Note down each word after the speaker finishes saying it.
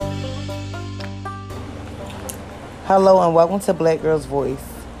Hello and welcome to Black Girl's Voice.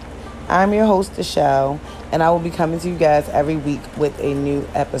 I'm your host, Deshelle, and I will be coming to you guys every week with a new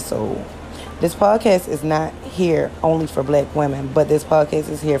episode. This podcast is not here only for black women, but this podcast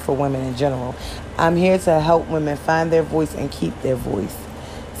is here for women in general. I'm here to help women find their voice and keep their voice.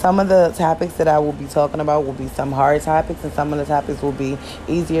 Some of the topics that I will be talking about will be some hard topics, and some of the topics will be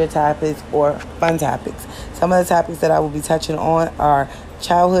easier topics or fun topics. Some of the topics that I will be touching on are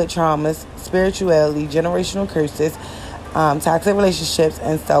childhood traumas, spirituality, generational curses, toxic relationships,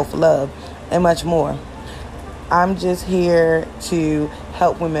 and self-love, and much more. I'm just here to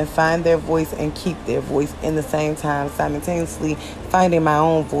help women find their voice and keep their voice in the same time, simultaneously finding my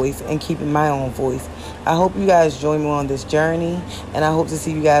own voice and keeping my own voice. I hope you guys join me on this journey, and I hope to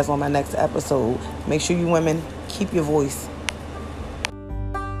see you guys on my next episode. Make sure you women keep your voice.